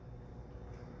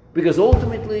 Because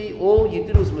ultimately, all you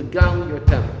did was megal your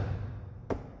teva.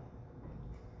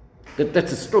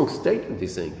 That's a strong statement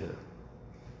he's saying here.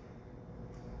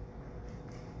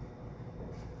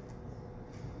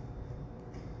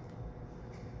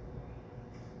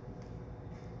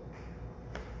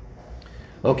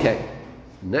 Okay,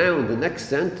 now in the next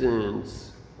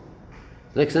sentence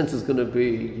is going to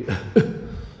be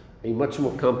a much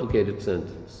more complicated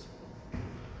sentence.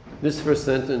 This first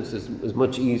sentence is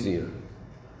much easier.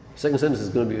 The second sentence is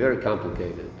going to be very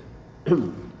complicated.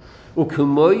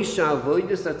 Ukemoi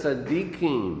sha'avodas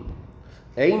hatzadikim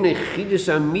ein chidush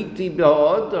amiti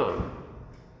ba'adam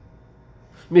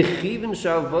mechiven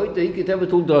sha'avoda hi kitevet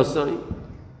uldasai.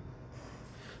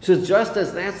 So just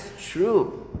as that's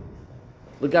true,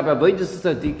 look up avodas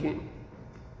hatzadikim,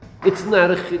 it's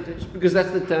not a chidush because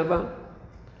that's the teva.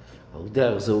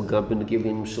 Likewise,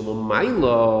 b'negelim shalom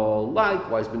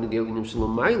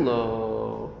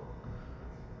maylo.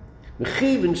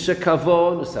 Mechiven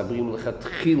shekavon sabrim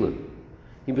lechatchila.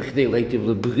 Im b'chdei leitiv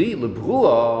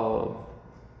lebruah.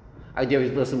 Idea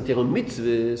is blessing terem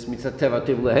mitzvahs, mitzvah teva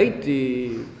tev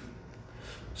leheitiv.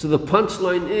 So the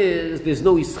punchline is there's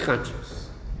no ischachus.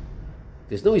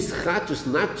 There's no ischachus,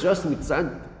 not just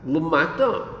mitzad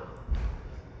lemata.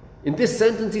 In this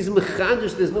sentence, he's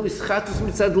mechadish. There's no ischachus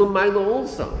mitzad l'mayla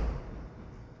also.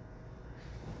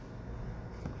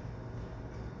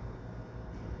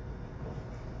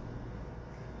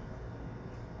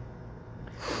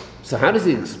 So how does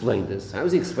he explain this? How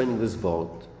is he explaining this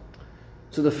vote?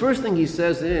 So the first thing he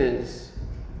says is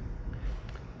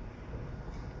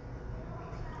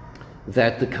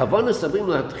that the kavanah sabrim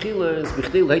l'hatchila is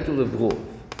b'chdei leitel lebruv.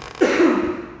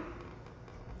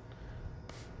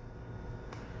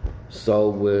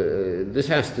 So this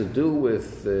has to do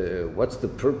with what's the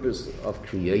purpose of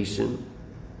creation?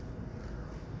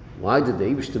 Why did the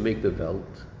Eibishter make the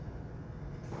Welt?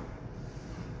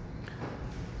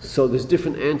 So there's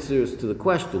different answers to the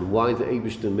question, why the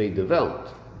Eibishter made the Welt.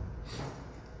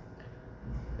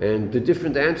 And the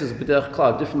different answers, b'derech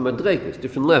klal, different madrekas,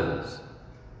 different levels.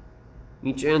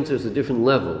 Each answer is a different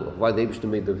level of why the Eibishter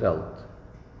made the Welt.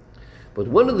 But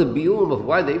one of the bium of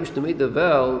why the Eibishter made the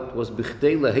Welt was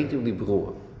b'chdei leheitiv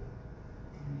libruah.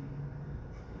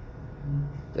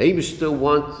 The Eibishter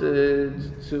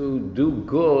wanted to do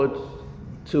good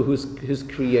to his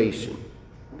creations.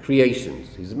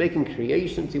 He's making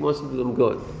creations, he wants to do them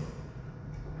good.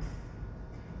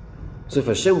 So if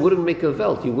Hashem wouldn't make a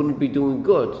Welt, he wouldn't be doing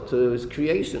good to his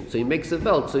creation. So he makes a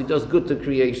Welt, so he does good to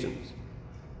creations.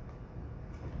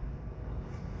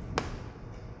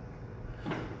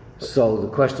 So the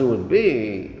question would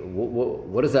be,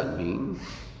 what does that mean?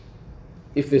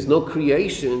 If there's no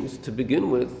creations to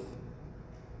begin with,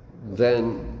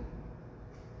 then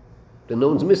no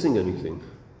one's missing anything.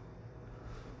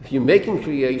 If you're making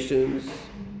creations,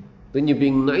 then you're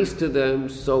being nice to them,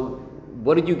 so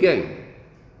what did you gain?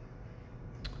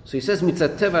 So he says,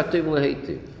 mitzat teva tov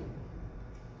leheitiv.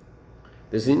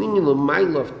 There's an inyan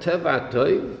l'mayla of teva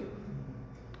tov.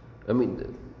 I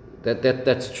mean,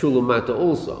 that's true l'mata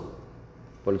also.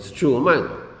 But it's true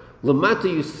l'mayla. L'mata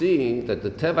you see that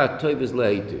the teva tov is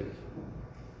leheitiv.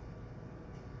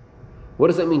 What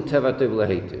does that mean, teva tov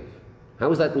leheitiv?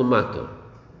 How is that l'mata?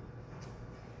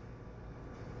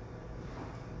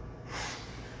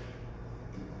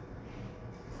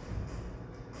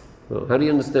 Well, how do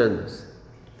you understand this?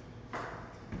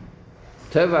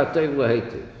 Teva Tov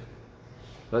Lehetiv.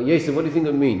 Yosef, what do you think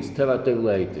it means? Teva Tov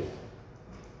Lehetiv.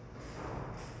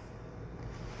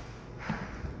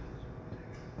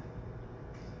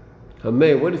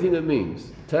 Hameh, what do you think it means?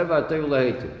 Teva Tov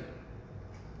Lehetiv.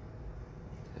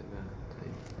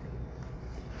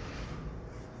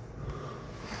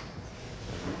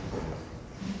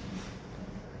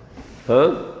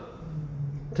 Huh?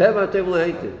 Teva Tov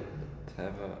Lehetiv.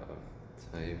 Teva of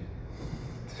Tov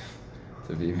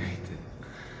to be made.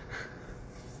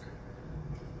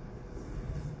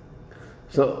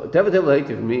 So Teva Tov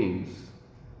Lehetiv means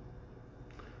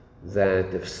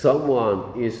that if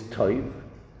someone is Tov,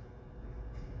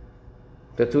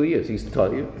 that's who he is. He's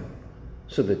Tov.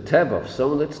 So the Teva of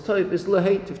someone that's Tov is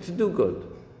Lehetiv, to do good.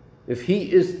 If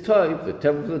he is Tov, the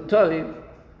Teva of the Tov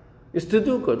is to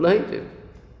do good, Lehetiv.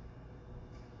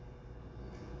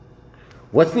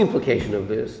 What's the implication of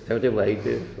this? Teva Tov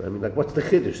Lehetiv. I mean, like, what's the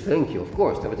chiddush? Thank you, of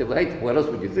course. Teva Tov Lehetiv. What else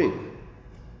would you think?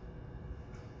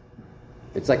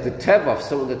 It's like the Teva of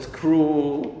someone that's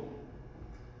cruel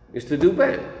is to do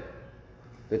bad.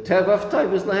 The Teva of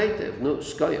Tov is Lehetiv, no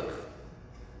shkoyach.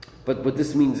 But what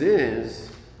this means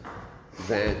is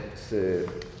that,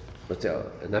 let's say,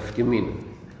 an afgemina.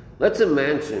 Let's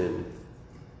imagine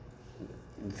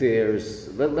let's say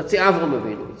Avraham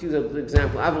Avinu. Let's use an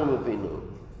example. Avraham Avinu.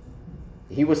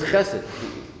 He was chesed.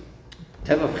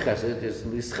 Teva of chesed is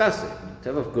chesed.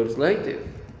 Teva of good is Lehetiv.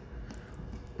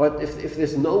 But if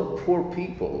there's no poor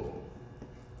people,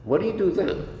 what do you do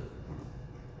then?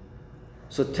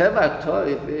 So Teva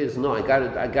Tov is no. I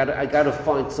gotta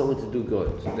find someone to do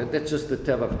good. That's just the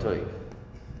Teva Tov.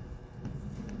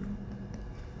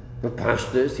 But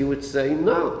Pashtus, he would say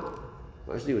no.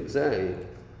 Pashtus, he would say,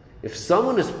 if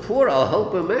someone is poor, I'll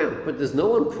help him out. But there's no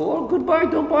one poor. Goodbye.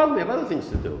 Don't bother me. I have other things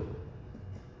to do.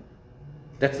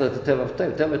 That's not the Teva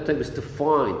Tov. Teva Tov is to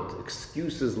find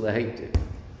excuses Lehetiv.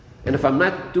 And if I'm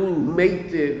not doing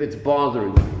Meitiv, it's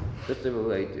bothering me. That's Teva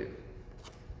Lehetiv.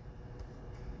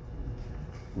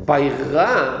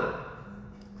 Bayra,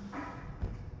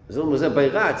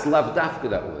 it's lav dafka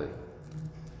that way.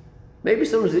 Maybe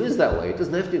sometimes it is that way. It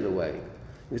doesn't have to be the way.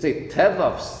 You can say Teva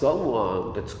of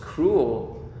someone that's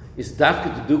cruel is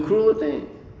dafka to do cruelty.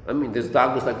 I mean, there's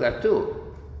dogs like that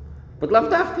too. But lav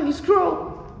dafka, he's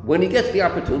cruel when he gets the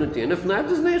opportunity, and if not,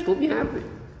 his nation will be happy.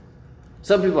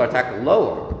 Some people are attacking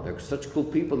lower. They're such cool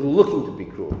people. They're looking to be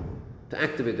cruel, to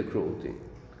activate the cruelty.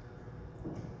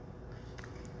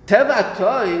 Teva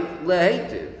Tov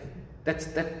Lehetiv. The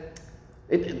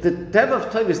Teva of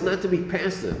Tov is not to be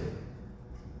passive.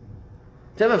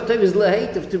 Teva of Tov is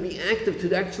Lehetiv, to be active,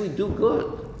 to actually do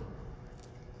good.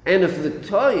 And if the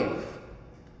Tov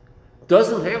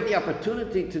doesn't have the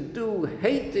opportunity to do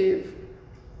Heitiv,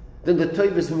 then the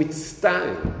Tov is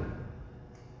mitztayim.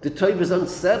 The Tov is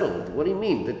unsettled. What do you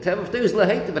mean? The Teva of Tov is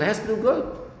Lehetiv. It has to do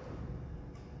good.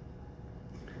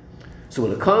 So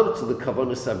when it comes to the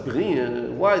Kavanah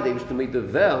Sabriya, why they used to make the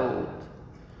Welt,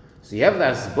 so you have the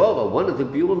Asbara, one of the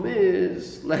Biom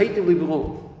is Lehetiv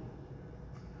Libru.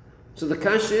 So the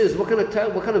Kasha is, what kind of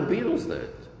Biur is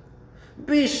that?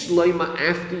 Bishloima,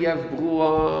 after you have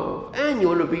Bruav, and you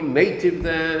want to be Meitiv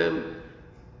them,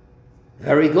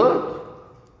 very good.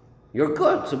 You're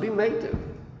good, so be Meitiv.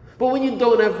 But when you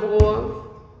don't have Bruav,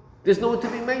 there's no one to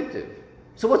be Meitiv.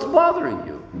 So what's bothering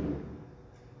you?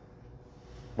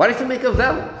 Why do you have to make a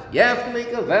Welt? You have to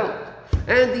make a Welt.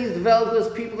 And these Welt, there's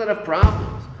people that have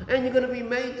problems. And you're going to be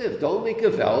Meitiv. Don't make a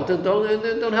Welt and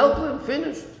don't help them.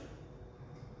 Finished.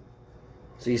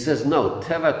 So he says, no,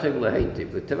 Teva Tov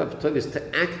Lehetiv. The Teva Tov is to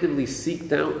actively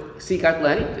seek out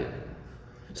Lehetiv.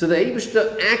 So the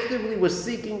Eibishter actively was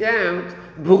seeking out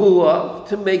Bruav,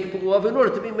 to make Bruav in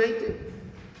order to be Meitiv.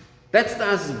 That's the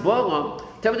Asbara.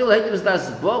 Teva Tov Lehetiv is the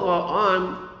Asbara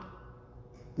on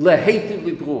Lehetiv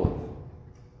Libruav.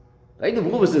 Lehetiv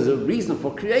Libruav is a reason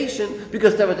for creation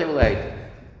because Teva Tov Lehetiv.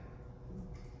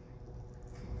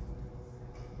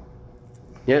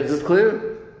 Yeah, is this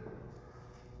clear?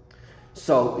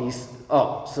 So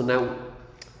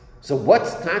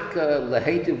what's Taka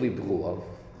Lehetiv Libruav?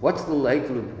 What's the Lehetiv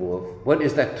Libruav? What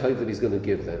is that Tov that he's going to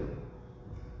give them?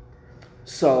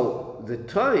 So the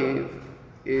Tov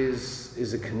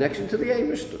is a connection to the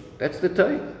Eibishter. That's the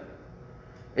Tov.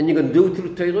 And you're going to do it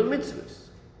through Torah mitzvahs.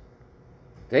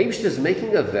 The Eibishter is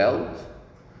making a Welt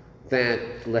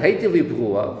that Lehetiv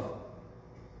Libruav,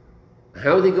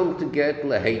 how are they going to get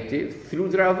Lehetiv? Through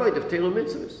the Avodah of Torah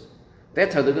mitzvahs.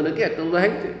 That's how they're going to get the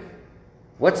Lehetiv.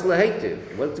 What's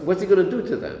Lehetiv? What's he going to do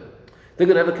to them? They're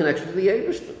going to have a connection to the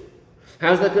Eibishter.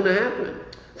 How's that going to happen?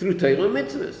 Through Torah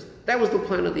mitzvahs. That was the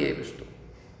plan of the Eibishter.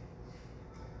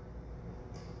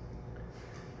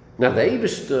 Now the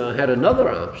Eibishter had another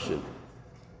option.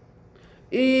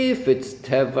 If it's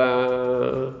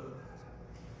Teva,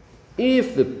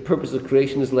 if the purpose of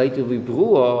creation is later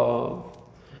Vibruah,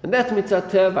 and that's Mitzvah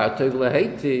Teva, Tov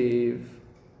Lehetiv,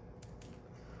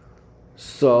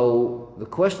 so the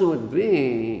question would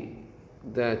be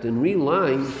that in real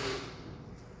life,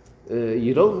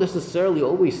 you don't necessarily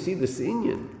always see this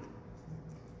inyan.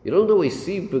 You don't always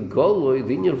see begoloi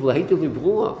the inyan of Lehetiv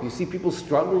Vibruah. You see people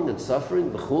struggling and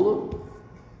suffering, v'chulam.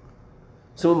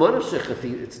 So if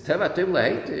it's Teva Tov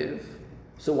Lehetiv,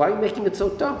 so why are you making it so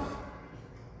tough?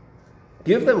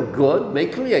 Give them good,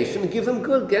 make creation, and give them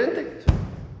good, Gendikt.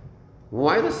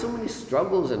 Why are there so many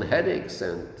struggles and headaches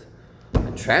and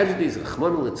tragedies,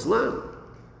 Rachmana litzlan?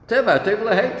 Teva Tov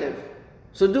Lehetiv.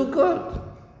 So do good.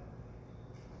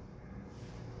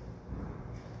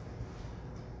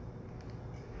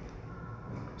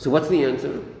 So what's the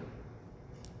answer?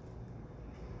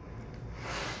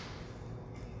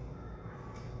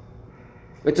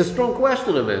 It's a strong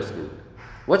question I'm asking.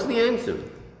 What's the answer?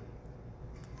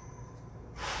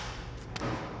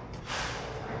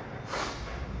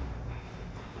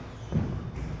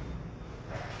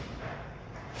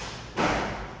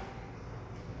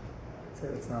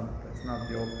 That's not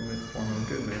the ultimate form of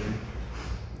good, maybe.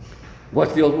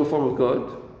 What's the ultimate form of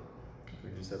good? We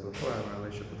just said before, have a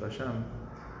relationship with Hashem.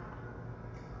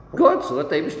 Good. So let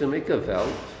the Eibishter make a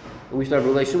velt, and we start a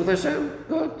relation with Hashem.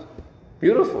 Good.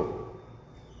 Beautiful.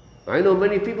 I know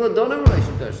many people that don't have a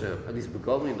relation to Hashem, at least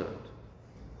begolly not.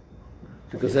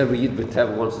 Because every Yid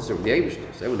B'Teva wants to serve the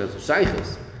Eibishter. So everyone has a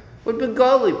shaykhs. But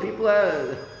begolly, people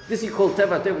are, this you call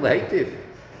Teva Tov Lehetiv.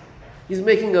 He's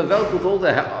making a velt with all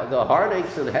the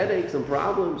heartaches and headaches and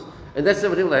problems, and that's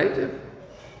Teva Tov Lehetiv.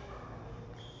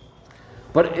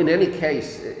 But in any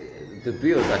case, the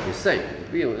bill, like you're saying,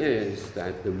 the bill is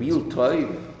that the real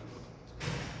toiv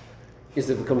is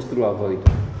if it comes through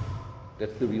avodah.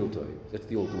 That's the real toiv. That's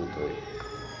the ultimate toiv.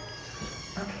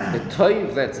 The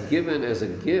toiv that's given as a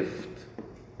gift,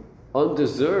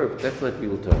 undeserved, that's not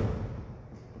real toiv.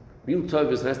 Real toiv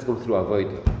has to come through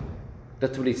avodah.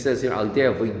 That's what he says here. Al dei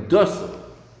avodah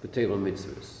b'teira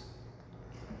mitzvahs.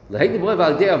 L'hei dibrav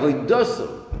al dei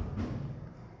avodah,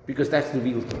 because that's the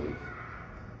real toiv.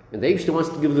 And the Eibishter wants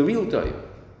to give the real time.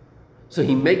 So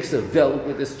he makes a veld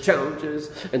with his challenges,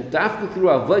 and after through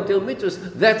avodah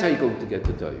mitzvahs, that's how you're going to get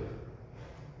the time.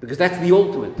 Because that's the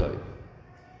ultimate time.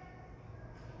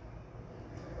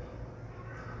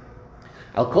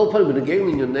 I'll call upon him again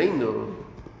in your name now.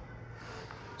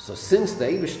 So since the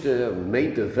Eibishter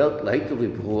made the veld Lehetiv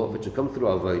Vibruah, which will come through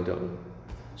avodah,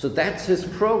 so that's his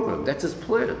program, that's his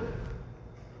plan.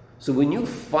 So when you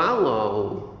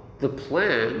follow the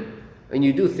plan, and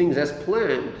you do things as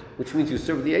planned, which means you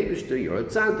serve the Eibishter, you're a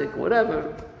tzaddik,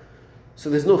 whatever. So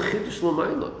there's no chiddush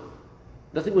l'mayla.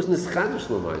 Nothing was nischadish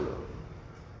l'mayla.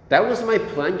 That was my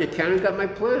plan, you carried out my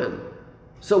plan.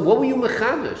 So what were you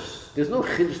mechadish? There's no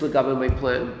chiddush l'gabe my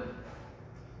plan.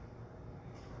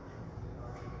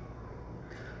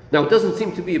 Now it doesn't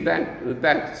seem to be a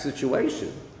bad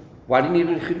situation. Why didn't you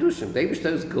need chiddushim? The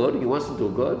Eibishter is good, he wants to do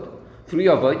good. Through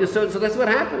your avodah, so that's what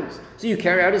happens. So you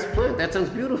carry out his plan. That sounds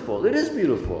beautiful. It is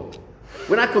beautiful.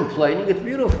 We're not complaining, it's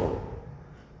beautiful.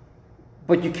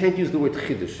 But you can't use the word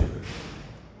chiddush.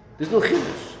 There's no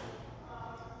chiddush.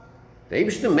 The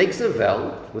Eibishter makes a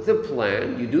veld with a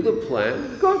plan, you do the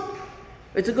plan, good.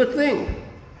 It's a good thing.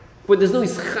 But there's no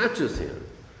ischachus here.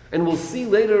 And we'll see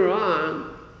later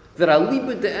on that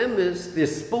aliba de emes,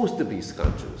 there's supposed to be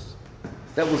ischachus.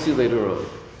 That we'll see later on.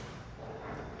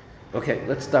 Okay,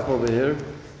 let's stop over here.